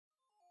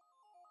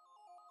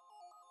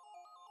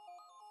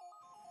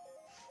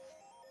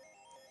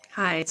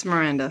Hi, it's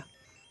Miranda.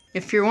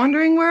 If you're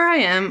wondering where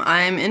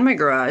I'm in my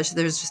garage.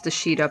 There's just a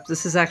sheet up.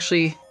 This is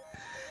actually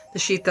the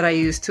sheet that I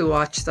use to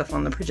watch stuff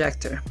on the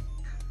projector.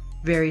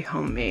 Very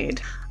homemade.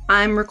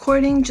 I'm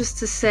recording just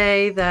to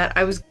say that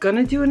I was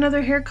gonna do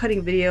another hair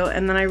cutting video,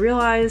 and then I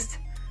realized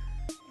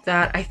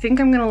that I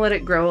think I'm gonna let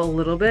it grow a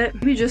little bit.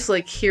 Maybe just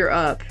like here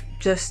up,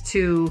 just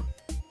to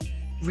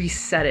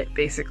reset it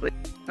basically.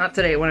 Not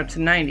today, it went up to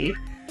 90,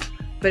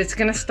 but it's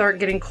gonna start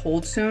getting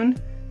cold soon.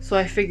 So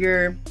I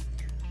figure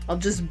I'll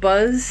just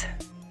buzz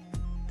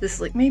this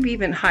like maybe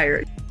even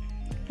higher.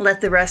 Let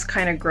the rest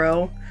kind of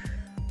grow.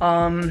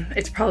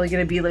 It's probably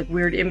gonna be like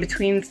weird in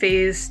between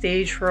phase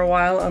stage for a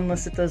while,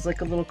 unless it does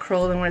like a little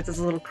curl. Then when it does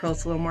a little curl,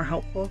 it's a little more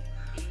helpful.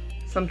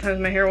 Sometimes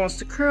my hair wants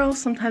to curl,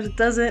 sometimes it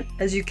doesn't.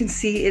 As you can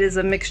see, it is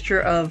a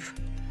mixture of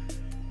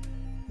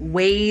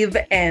wave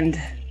and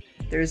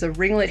there's a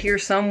ringlet here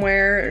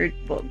somewhere. Or,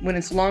 well, when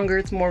it's longer,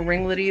 it's more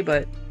ringlety,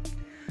 but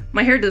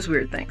my hair does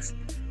weird things.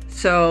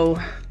 So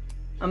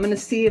I'm gonna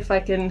see if I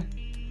can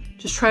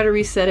just try to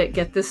reset it,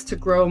 get this to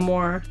grow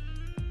more.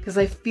 Because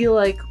I feel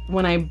like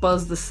when I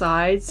buzz the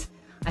sides,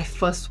 I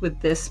fuss with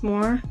this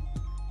more.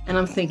 And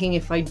I'm thinking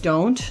if I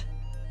don't,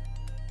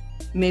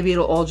 maybe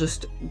it'll all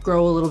just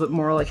grow a little bit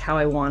more like how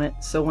I want it.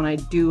 So when I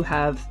do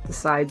have the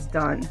sides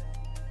done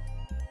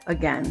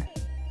again,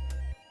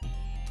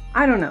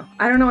 I don't know.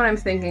 I don't know what I'm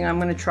thinking. I'm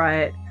gonna try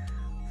it.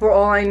 For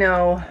all I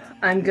know,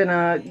 I'm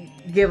gonna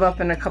give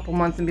up in a couple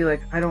months and be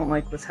like, I don't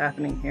like what's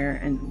happening here.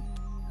 And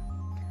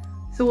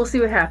so we'll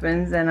see what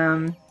happens.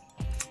 And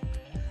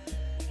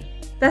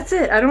that's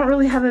it. I don't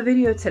really have a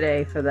video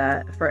today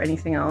for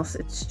anything else.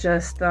 It's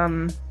just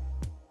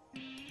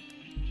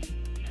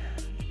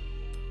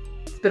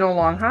it's been a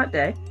long hot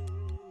day.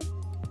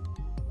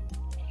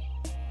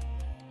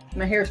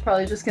 My hair is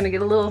probably just gonna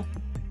get a little,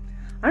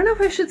 I don't know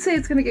if I should say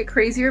it's gonna get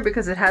crazier,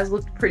 because it has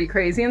looked pretty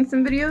crazy in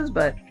some videos,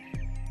 but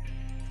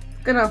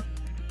it's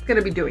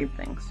gonna be doing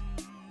things.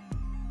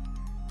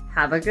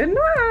 Have a good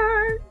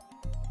night.